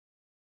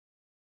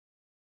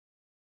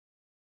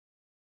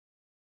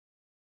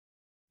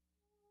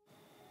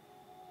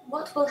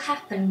What will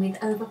happen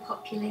with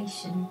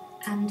overpopulation,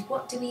 and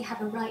what do we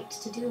have a right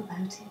to do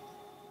about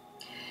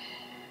it?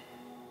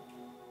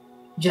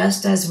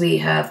 Just as we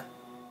have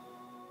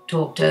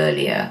talked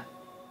earlier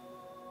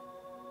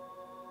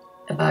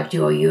about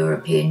your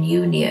European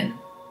Union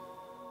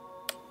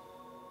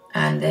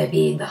and there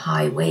being the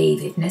high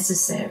wave if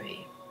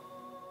necessary,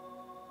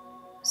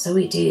 so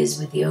it is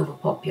with the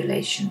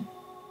overpopulation.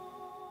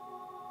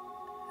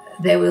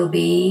 There will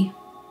be,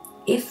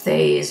 if there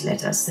is,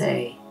 let us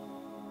say,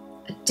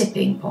 a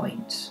tipping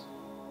point,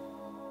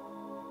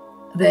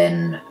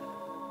 then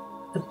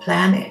the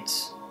planet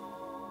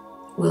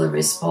will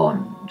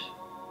respond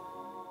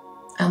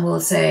and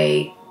will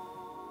say,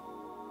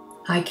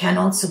 I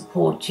cannot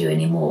support you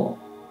anymore.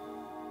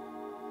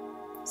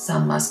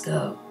 Some must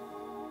go,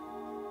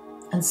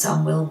 and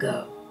some will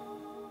go.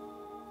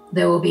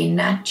 There will be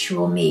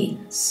natural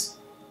means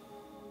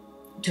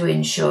to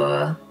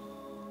ensure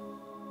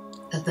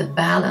that the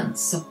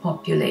balance of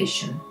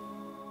population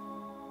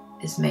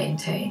is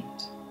maintained.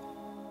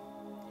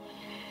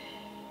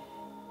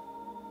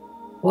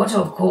 What,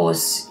 of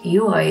course,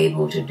 you are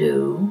able to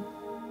do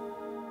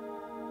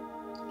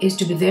is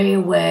to be very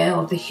aware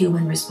of the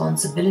human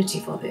responsibility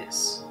for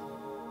this.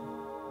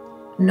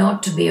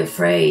 Not to be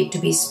afraid to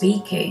be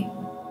speaking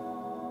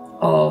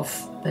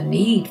of the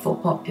need for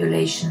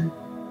population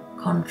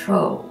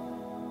control,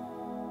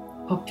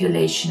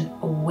 population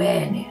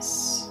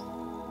awareness.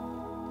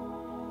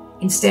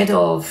 Instead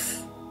of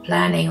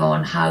planning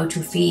on how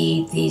to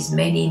feed these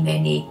many,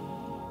 many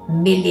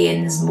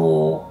millions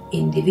more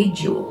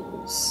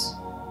individuals,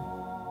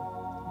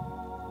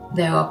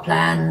 there are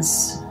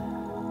plans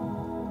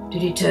to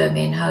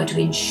determine how to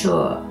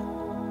ensure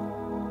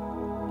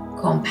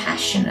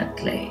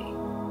compassionately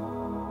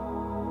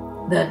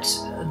that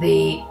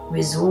the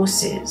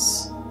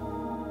resources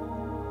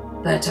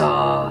that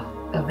are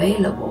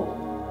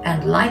available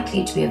and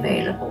likely to be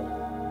available,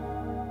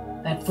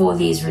 that for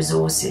these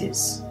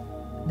resources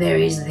there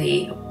is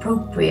the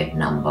appropriate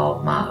number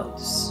of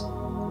mouths.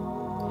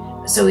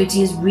 So it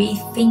is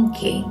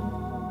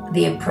rethinking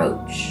the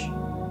approach,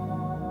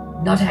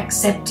 not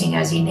accepting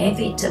as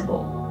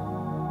inevitable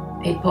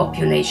a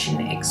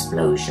population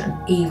explosion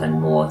even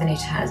more than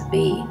it has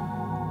been,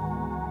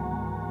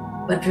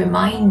 but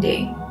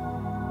reminding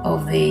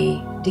of the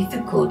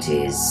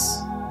difficulties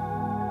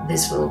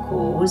this will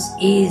cause,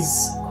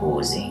 is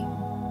causing,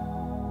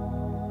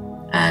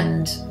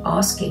 and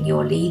asking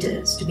your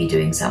leaders to be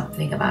doing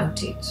something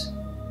about it,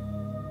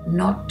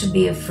 not to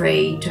be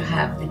afraid to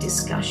have the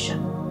discussion.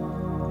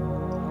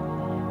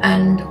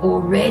 And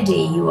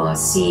already you are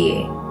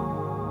seeing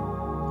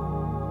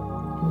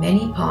in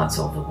many parts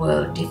of the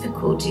world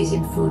difficulties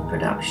in food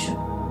production.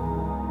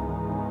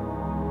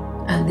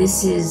 And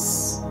this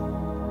is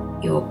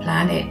your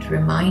planet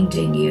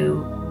reminding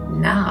you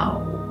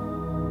now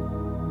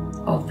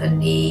of the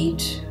need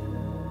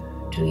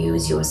to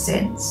use your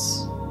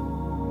sense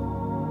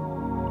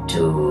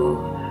to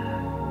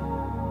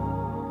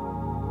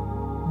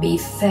be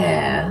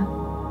fair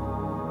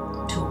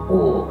to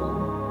all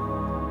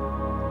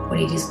when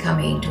it is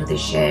coming to the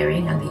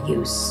sharing and the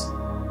use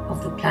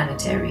of the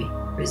planetary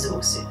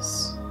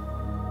resources.